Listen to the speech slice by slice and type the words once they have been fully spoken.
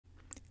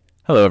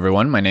Hello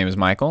everyone, my name is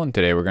Michael and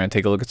today we're going to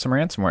take a look at some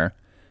ransomware.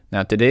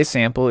 Now today's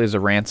sample is a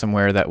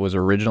ransomware that was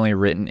originally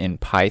written in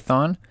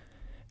Python,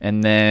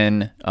 and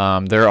then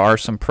there are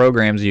some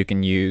programs you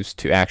can use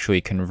to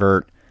actually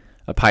convert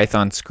a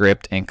Python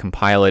script and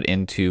compile it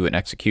into an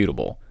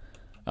executable.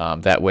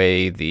 That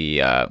way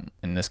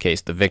in this case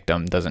the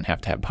victim doesn't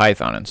have to have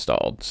Python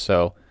installed.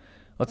 So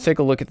let's take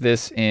a look at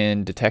this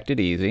in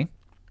Detected Easy.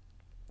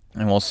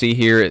 And we'll see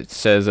here it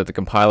says that the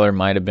compiler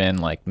might have been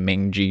like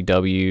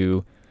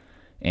minggw,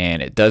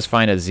 and it does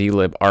find a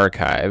zlib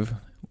archive,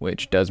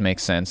 which does make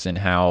sense in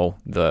how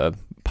the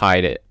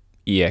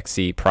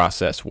py.exe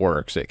process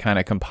works. It kind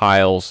of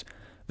compiles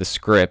the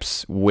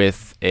scripts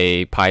with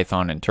a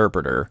Python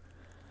interpreter,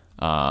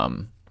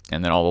 and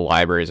then all the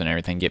libraries and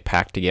everything get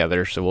packed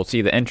together. So we'll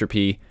see the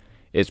entropy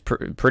is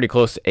pretty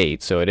close to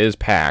 8, so it is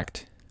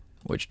packed,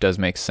 which does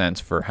make sense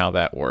for how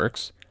that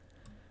works.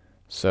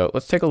 So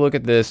let's take a look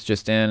at this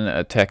just in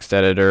a text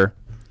editor,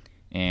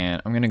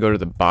 and I'm going to go to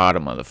the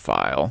bottom of the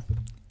file.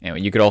 And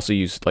you could also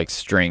use like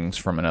strings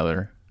from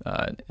another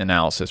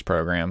analysis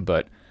program,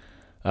 but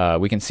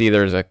we can see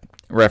there's a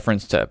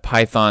reference to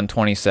Python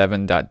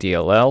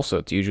 27.dll, so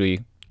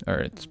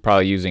it's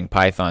probably using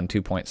Python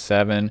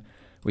 2.7.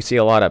 We see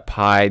a lot of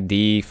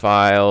pyd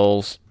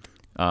files.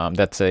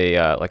 That's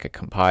like a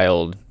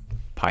compiled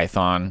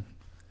Python.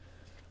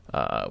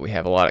 We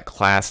have a lot of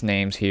class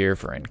names here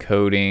for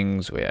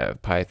encodings. We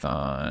have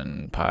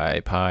Python,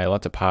 py,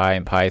 lots of py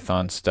and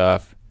Python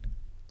stuff.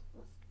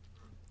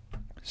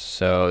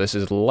 So this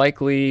is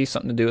likely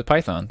something to do with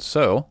Python.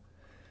 So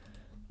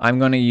I'm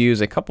going to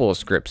use a couple of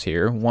scripts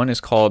here. One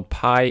is called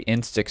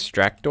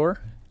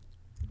py-inst-extractor,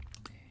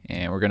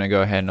 and we're going to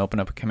go ahead and open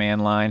up a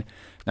command line.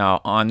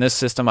 Now on this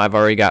system I've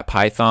already got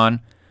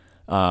Python,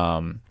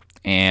 and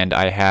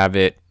I have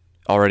it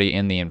already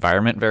in the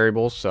environment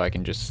variables, so I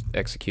can just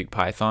execute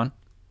Python.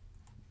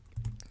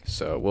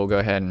 So we'll go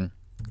ahead and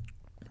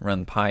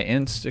run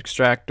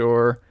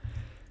py-inst-extractor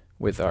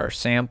with our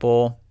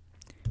sample.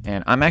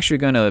 And I'm actually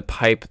going to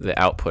pipe the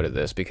output of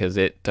this because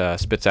it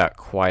spits out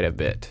quite a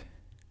bit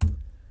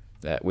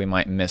that we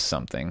might miss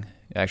something.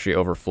 It actually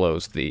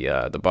overflows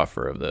the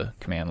buffer of the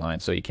command line,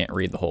 so you can't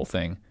read the whole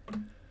thing.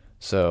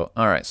 So,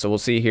 alright, so we'll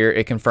see here.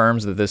 It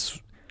confirms that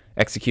this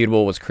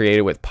executable was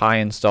created with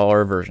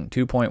PyInstaller version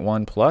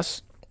 2.1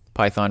 plus,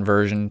 Python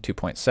version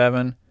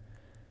 2.7,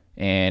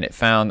 and it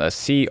found a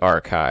C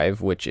archive,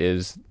 which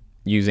is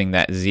using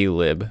that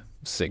zlib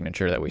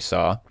signature that we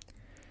saw.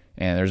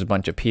 And there's a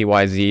bunch of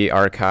PYZ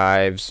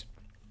archives.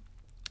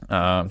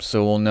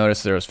 So we'll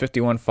notice there was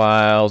 51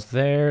 files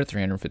there,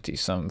 350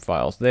 some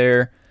files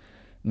there.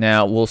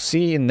 Now we'll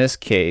see in this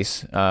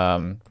case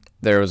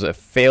there was a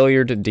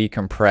failure to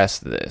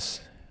decompress this,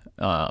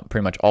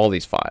 pretty much all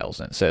these files,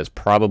 and it says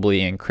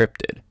probably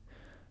encrypted.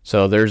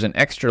 So there's an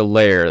extra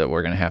layer that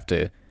we're going to have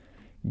to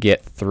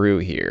get through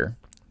here.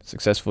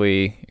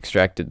 Successfully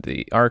extracted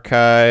the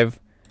archive.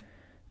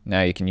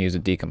 Now you can use a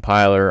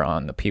decompiler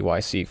on the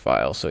PYC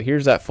file. So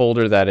here's that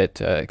folder that it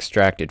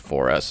extracted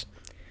for us.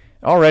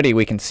 Already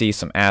we can see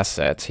some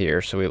assets here.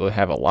 So we will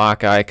have a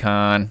lock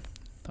icon,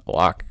 a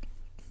lock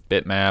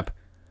bitmap,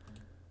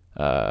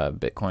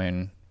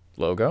 Bitcoin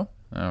logo.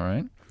 All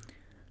right.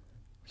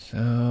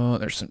 So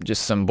there's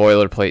just some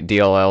boilerplate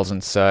DLLs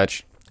and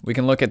such. We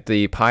can look at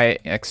the py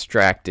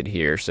extracted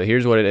here. So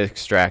here's what it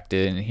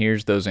extracted, and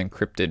here's those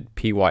encrypted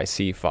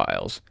PYC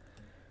files.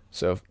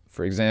 So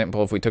for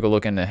example, if we took a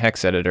look in the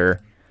hex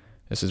editor,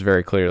 this is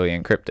very clearly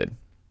encrypted.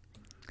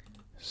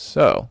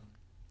 So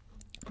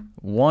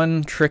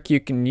one trick you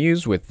can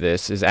use with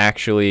this is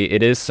actually,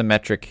 it is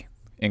symmetric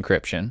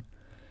encryption,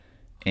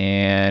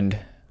 and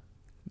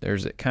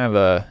there's kind of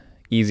a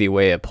easy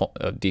way of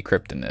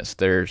decrypting this.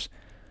 There's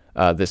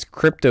this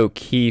crypto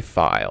key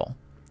file.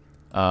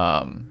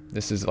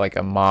 This is like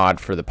a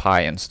mod for the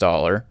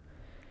PyInstaller,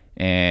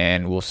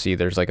 and we'll see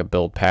there's like a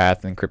build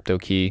path and crypto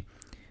key.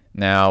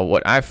 Now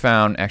what I've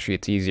found, actually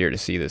it's easier to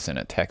see this in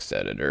a text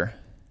editor.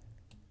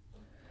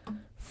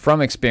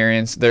 From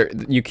experience,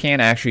 you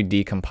can actually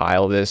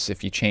decompile this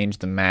if you change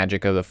the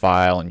magic of the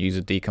file and use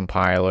a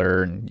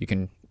decompiler, and you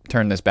can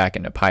turn this back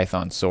into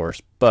Python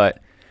source. But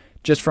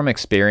just from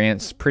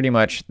experience, pretty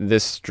much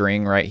this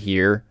string right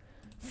here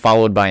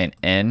followed by an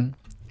N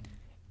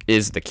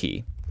is the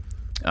key,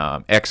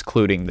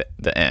 excluding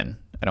the N.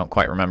 I don't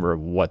quite remember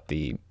what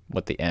the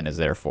N is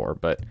there for,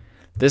 but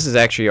this is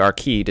actually our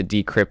key to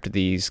decrypt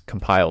these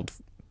compiled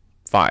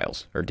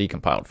files, or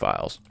decompiled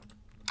files.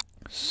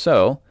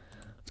 So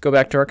let's go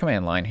back to our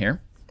command line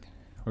here.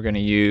 We're going to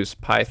use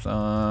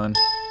Python.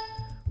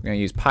 We're going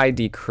to use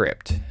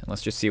pydecrypt, and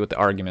let's just see what the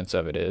arguments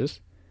of it is.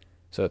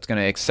 So it's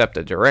going to accept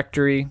a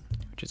directory,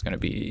 which is going to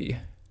be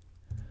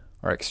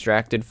our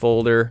extracted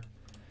folder,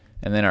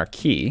 and then our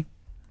key.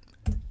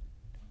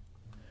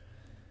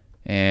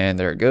 And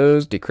there it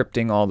goes,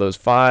 decrypting all those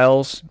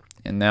files.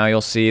 And now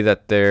you'll see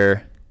that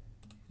there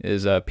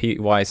is a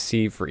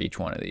PYC for each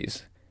one of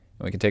these.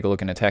 And we can take a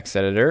look in a text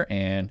editor,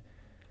 and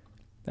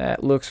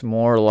that looks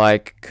more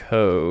like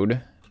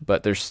code,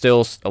 but there's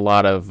still a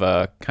lot of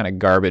kind of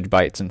garbage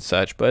bytes and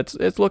such, but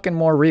it's looking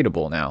more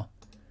readable now.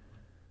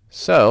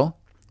 So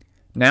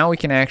now we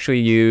can actually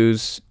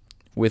use,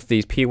 with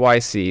these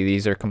PYC,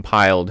 these are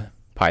compiled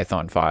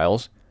Python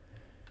files,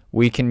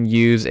 we can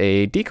use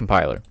a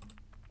decompiler.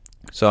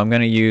 So I'm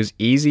going to use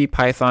easy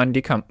Python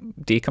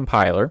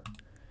decompiler,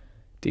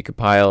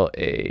 decompile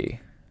a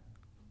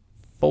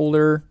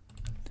folder.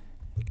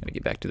 I'm going to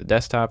get back to the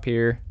desktop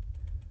here.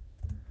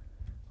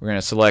 We're going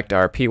to select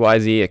our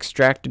PYZ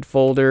extracted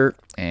folder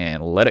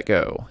and let it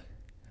go.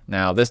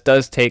 Now this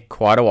does take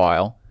quite a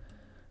while.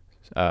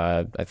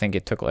 I think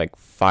it took like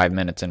 5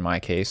 minutes in my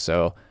case,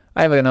 so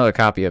I have another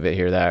copy of it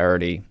here that I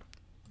already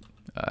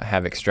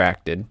have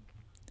extracted.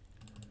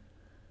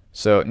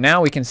 So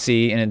now we can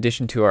see, in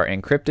addition to our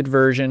encrypted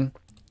version,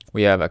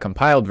 we have a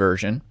compiled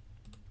version,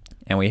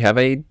 and we have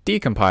a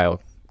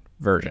decompiled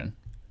version.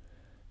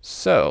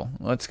 So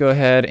let's go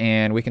ahead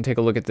and we can take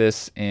a look at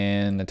this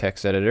in the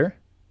text editor.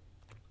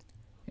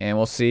 And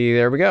we'll see,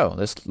 there we go.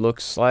 This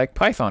looks like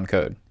Python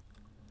code.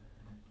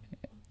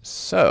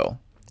 So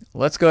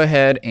let's go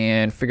ahead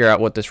and figure out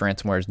what this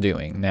ransomware is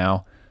doing.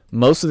 Now,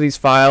 most of these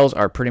files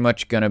are pretty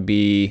much going to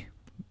be,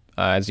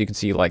 as you can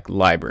see, like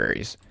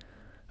libraries.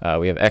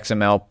 We have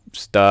XML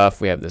stuff.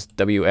 We have this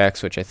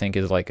WX, which I think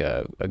is like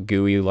a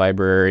GUI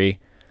library.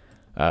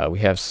 We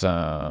have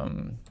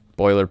some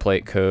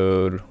boilerplate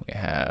code. We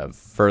have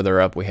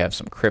further up, we have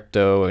some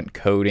crypto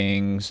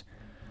encodings.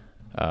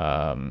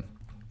 So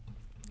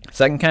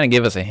that can kind of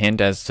give us a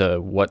hint as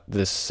to what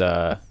this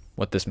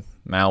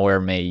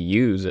malware may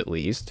use, at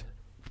least.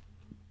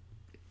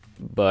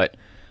 But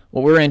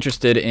what we're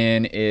interested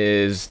in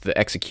is the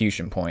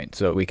execution point,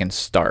 so we can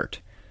start.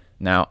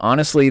 Now,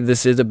 honestly,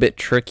 this is a bit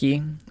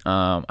tricky.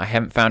 I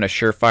haven't found a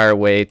surefire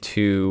way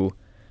to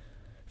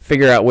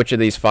figure out which of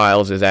these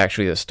files is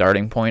actually the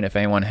starting point. If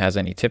anyone has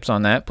any tips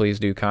on that, please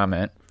do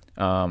comment.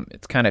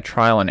 It's kind of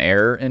trial and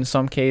error in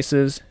some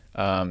cases.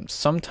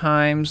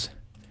 Sometimes,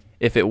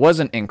 if it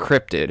wasn't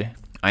encrypted,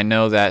 I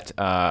know that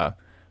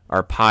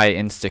our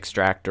PyInst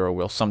extractor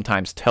will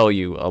sometimes tell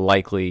you a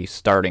likely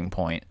starting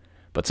point.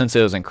 But since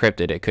it was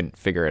encrypted, it couldn't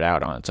figure it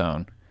out on its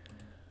own.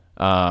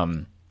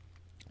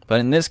 But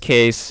in this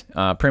case,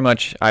 pretty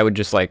much I would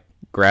just like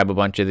grab a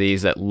bunch of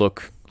these that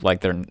look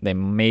like they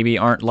maybe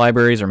aren't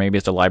libraries, or maybe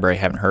it's a library I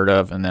haven't heard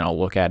of, and then I'll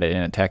look at it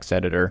in a text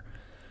editor.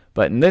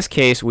 But in this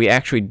case, we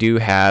actually do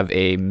have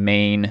a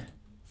main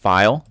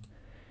file,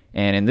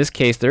 and in this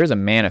case there is a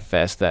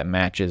manifest that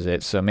matches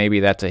it, so maybe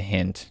that's a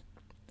hint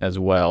as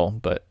well.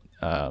 But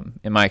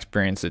in my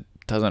experience, it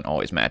doesn't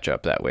always match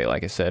up that way,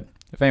 like I said.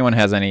 If anyone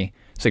has any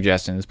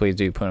suggestions, please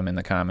do put them in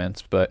the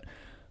comments. But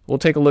we'll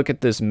take a look at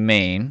this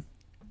main.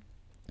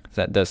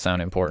 That does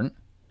sound important.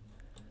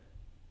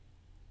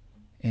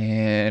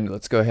 And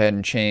let's go ahead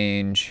and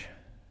change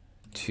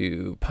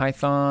to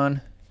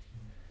Python.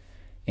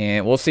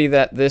 And we'll see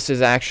that this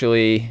is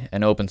actually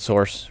an open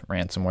source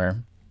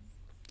ransomware.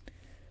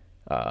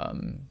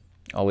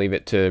 I'll leave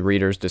it to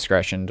reader's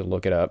discretion to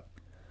look it up.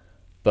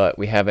 But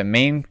we have a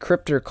main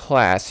encryptor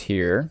class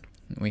here.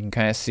 We can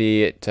kind of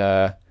see it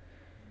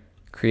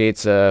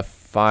creates a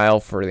file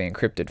for the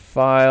encrypted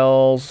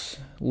files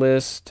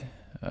list.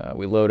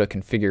 We load a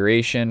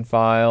configuration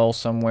file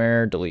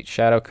somewhere, delete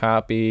shadow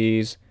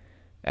copies,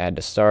 add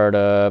to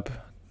startup,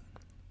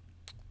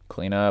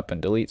 clean up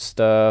and delete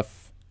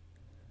stuff,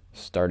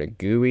 start a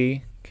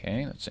GUI.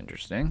 Okay, that's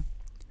interesting.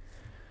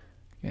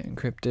 Get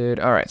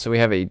encrypted. All right, so we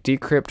have a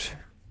decrypt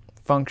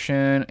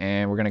function,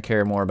 and we're going to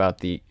care more about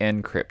the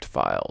encrypt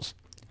files.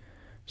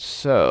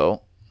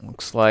 So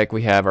looks like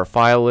we have our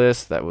file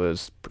list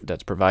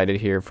that's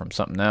provided here from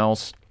something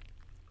else.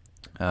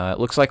 It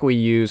looks like we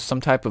use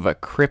some type of a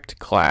crypt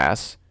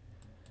class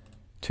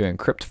to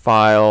encrypt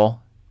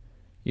file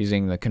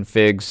using the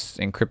config's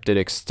encrypted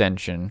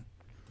extension.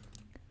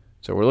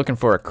 So we're looking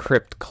for a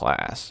crypt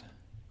class.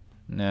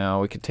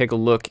 Now we can take a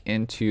look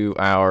into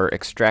our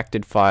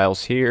extracted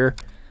files here.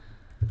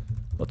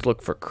 Let's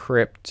look for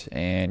crypt,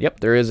 and yep,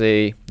 there is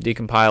a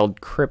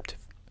decompiled crypt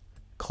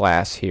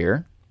class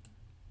here.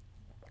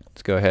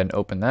 Let's go ahead and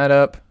open that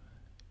up,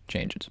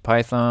 change it to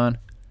Python.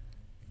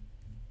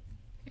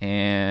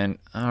 And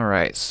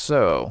alright,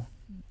 so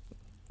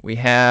we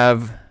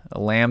have a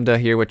lambda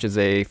here, which is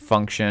a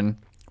function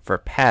for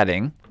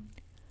padding.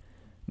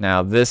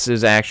 Now this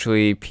is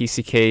actually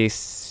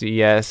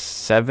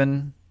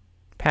PCK-CS7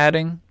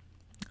 padding,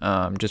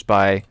 just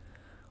by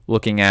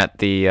looking at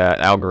the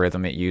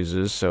algorithm it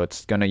uses. So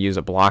it's going to use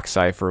a block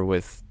cipher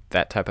with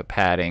that type of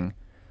padding.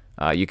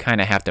 You kind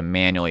of have to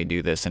manually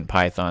do this in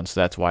Python, so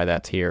that's why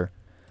that's here.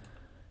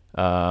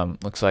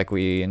 Looks like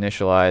we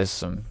initialize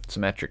some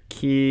symmetric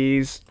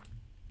keys,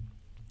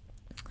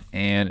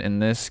 and in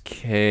this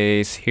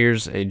case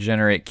here's a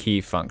generate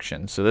key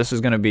function. So this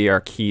is going to be our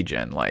key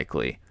gen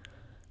likely.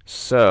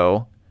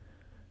 So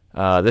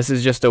this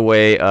is just a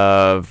way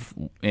of,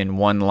 in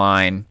one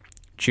line,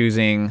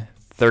 choosing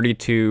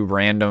 32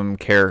 random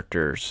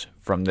characters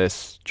from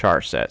this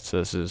char set. So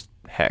this is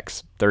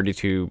hex,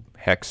 32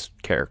 hex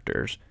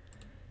characters.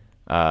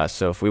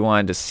 So if we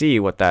wanted to see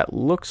what that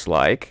looks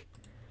like,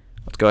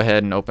 let's go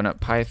ahead and open up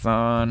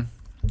Python,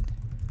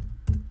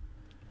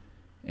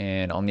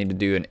 and I'll need to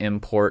do an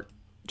import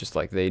just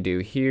like they do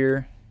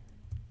here.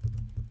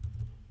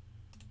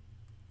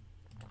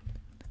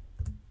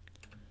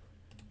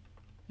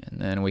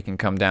 And then we can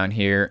come down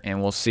here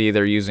and we'll see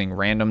they're using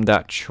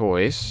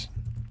random.choice.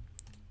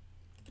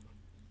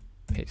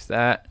 Paste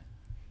that.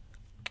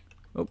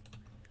 Oh,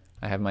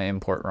 I have my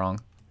import wrong.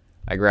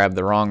 I grabbed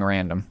the wrong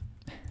random.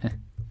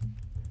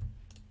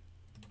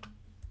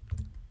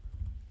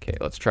 Okay,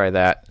 let's try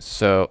that.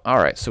 So,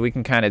 alright, so we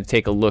can kind of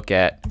take a look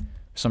at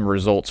some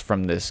results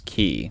from this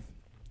key.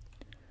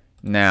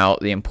 Now,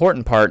 the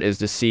important part is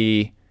to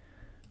see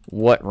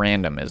what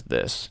random is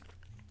this.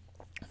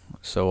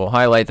 So we'll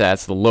highlight that.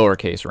 It's the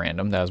lowercase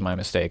random. That was my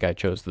mistake. I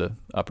chose the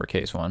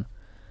uppercase one.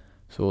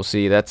 So we'll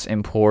see that's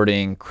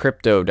importing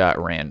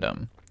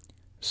crypto.random.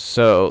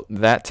 So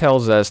that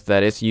tells us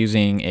that it's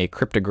using a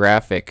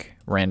cryptographic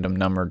random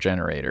number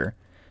generator.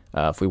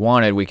 If we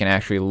wanted, we can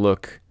actually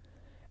look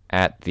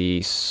at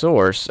the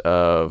source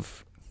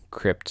of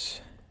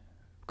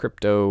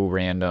crypto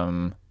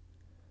random.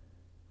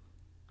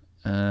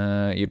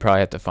 You'd probably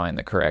have to find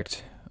the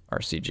correct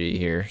RCG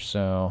here.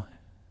 So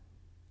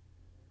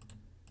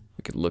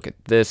we could look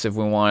at this if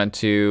we wanted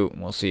to.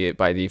 We'll see it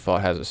by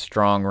default has a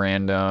strong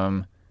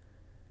random,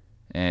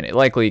 and it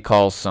likely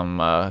calls some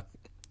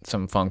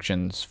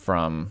functions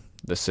from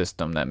the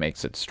system that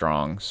makes it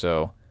strong.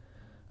 So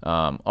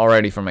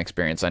already from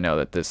experience, I know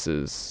that this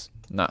is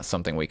not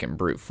something we can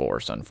brute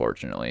force,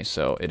 unfortunately.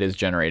 So it is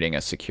generating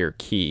a secure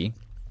key.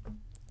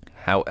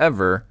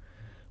 However,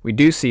 we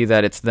do see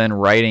that it's then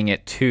writing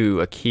it to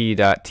a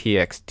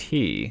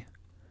key.txt.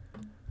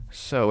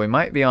 So we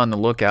might be on the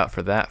lookout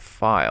for that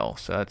file.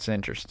 So that's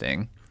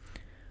interesting.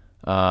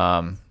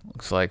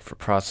 Looks like for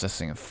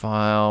processing a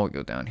file, we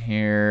go down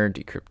here,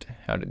 decrypt,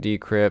 how to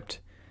decrypt.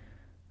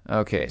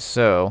 Okay,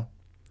 so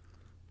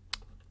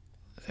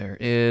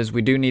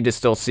we do need to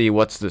still see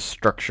what's the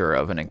structure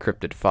of an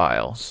encrypted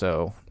file.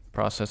 So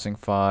processing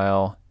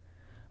file.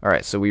 All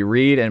right, so we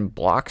read in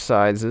block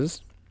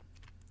sizes,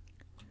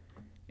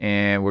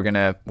 and we're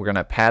gonna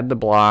pad the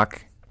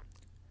block.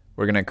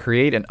 We're gonna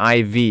create an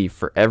IV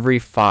for every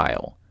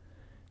file,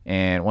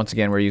 and once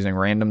again we're using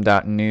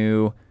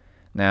random.new.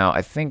 Now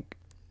I think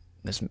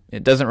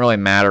it doesn't really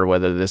matter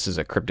whether this is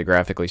a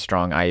cryptographically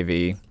strong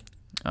IV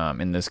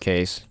in this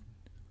case.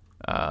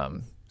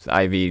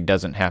 The IV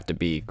doesn't have to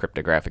be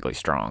cryptographically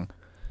strong.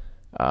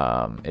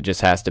 It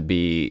just has to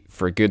be,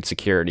 for good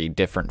security,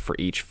 different for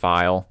each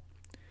file.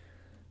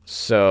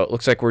 So it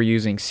looks like we're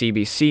using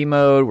CBC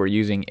mode, we're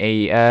using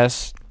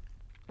AES,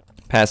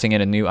 passing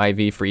in a new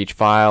IV for each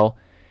file,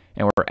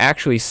 and we're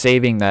actually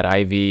saving that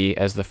IV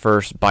as the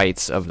first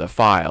bytes of the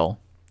file,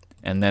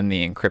 and then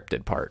the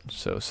encrypted part.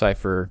 So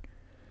cipher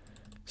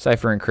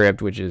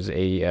encrypt, which is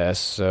AES.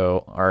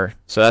 So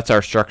that's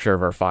our structure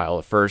of our file.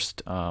 The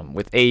first,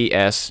 with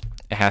AES,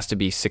 it has to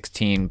be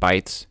 16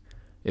 bytes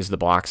is the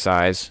block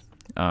size.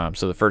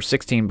 So the first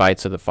 16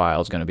 bytes of the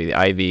file is going to be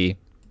the IV,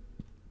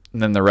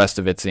 and then the rest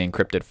of it's the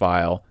encrypted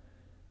file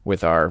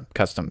with our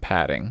custom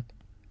padding,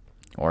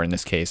 or in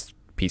this case,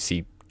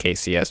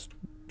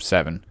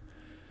 PCKCS7.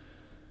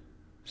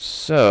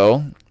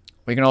 So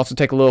we can also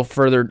take a little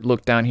further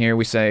look down here.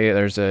 We say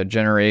there's a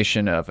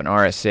generation of an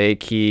RSA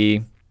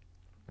key,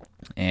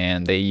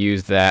 and they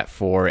use that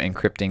for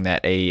encrypting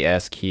that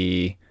AES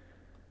key.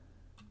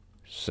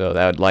 So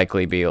that would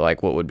likely be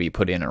like what would be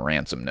put in a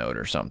ransom note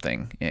or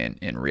something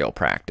in real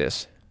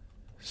practice.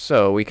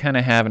 So we kind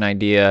of have an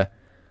idea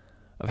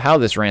of how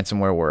this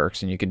ransomware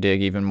works, and you could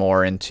dig even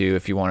more into,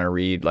 if you want to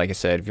read, like I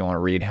said, if you want to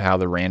read how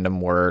the random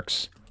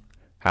works,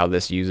 how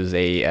this uses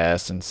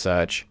AES and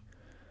such.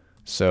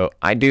 So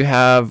I do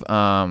have,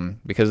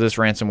 because this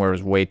ransomware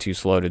was way too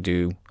slow to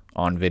do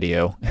on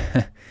video,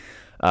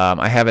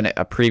 I have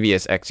a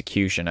previous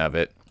execution of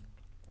it,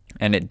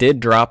 and it did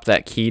drop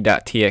that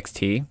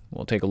key.txt.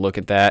 We'll take a look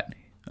at that.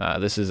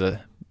 This is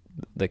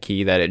the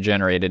key that it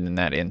generated in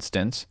that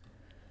instance.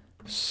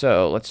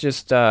 So let's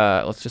just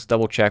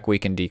double check we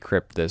can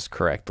decrypt this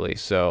correctly.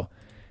 So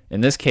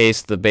in this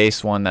case, the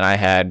base one that I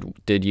had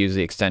did use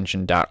the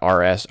extension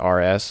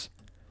 .rs.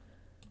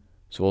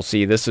 So we'll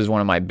see this is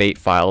one of my bait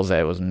files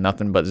that was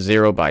nothing but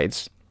 0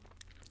 bytes,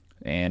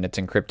 and it's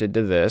encrypted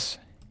to this.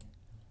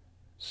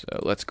 So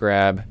let's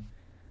grab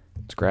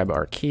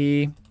our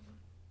key,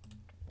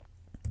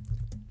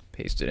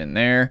 paste it in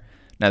there.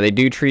 Now they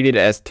do treat it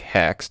as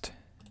text,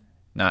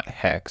 not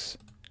hex.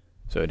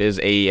 So it is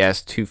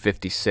AES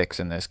 256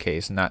 in this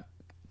case, not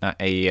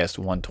AES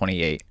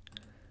 128.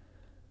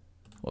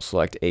 We'll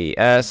select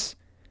AES,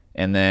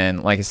 and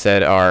then like I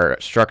said, our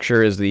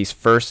structure is these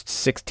first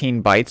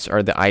 16 bytes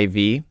are the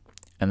IV,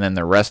 and then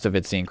the rest of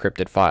it's the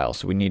encrypted file.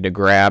 So we need to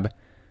grab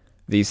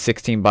these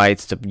 16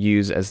 bytes to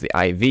use as the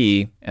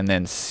IV, and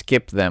then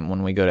skip them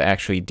when we go to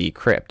actually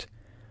decrypt.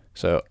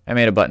 So I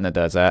made a button that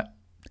does that.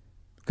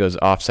 It goes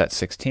offset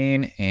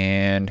 16,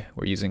 and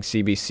we're using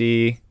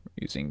CBC,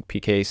 we're using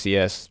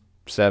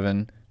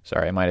PKCS7.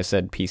 Sorry, I might have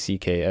said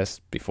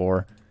PCKS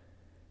before.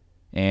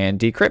 And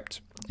decrypt,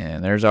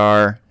 and there's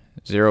our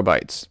 0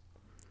 bytes.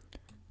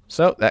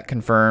 So that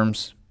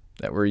confirms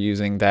that we're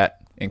using that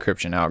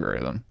encryption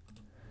algorithm.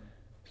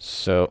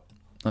 So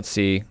let's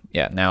see.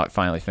 Yeah, now it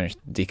finally finished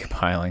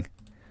decompiling.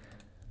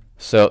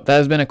 So that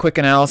has been a quick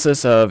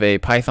analysis of a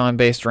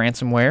Python-based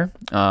ransomware.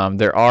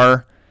 There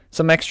are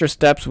some extra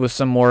steps with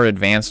some more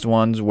advanced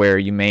ones where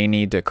you may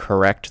need to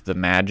correct the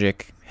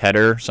magic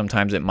header.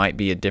 Sometimes it might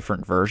be a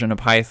different version of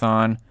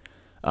Python.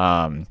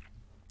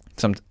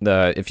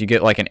 If you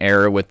get like an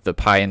error with the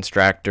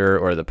PyInstructor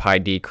or the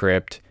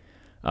PyDecrypt,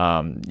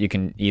 you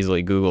can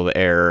easily Google the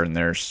error, and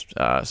there's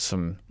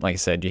some, like I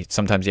said,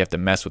 sometimes you have to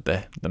mess with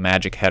the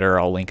magic header.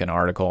 I'll link an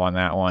article on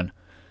that one.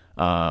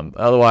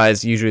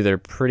 Otherwise, usually they're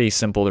pretty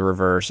simple to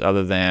reverse,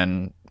 other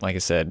than, like I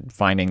said,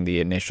 finding the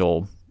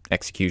initial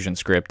execution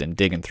script and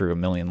digging through a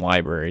million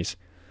libraries.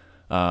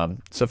 So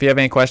if you have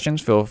any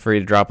questions, feel free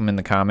to drop them in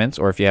the comments,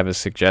 or if you have a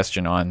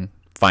suggestion on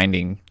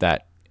finding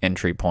that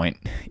entry point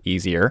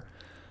easier.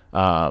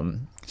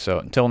 So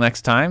until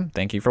next time,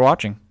 thank you for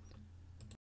watching.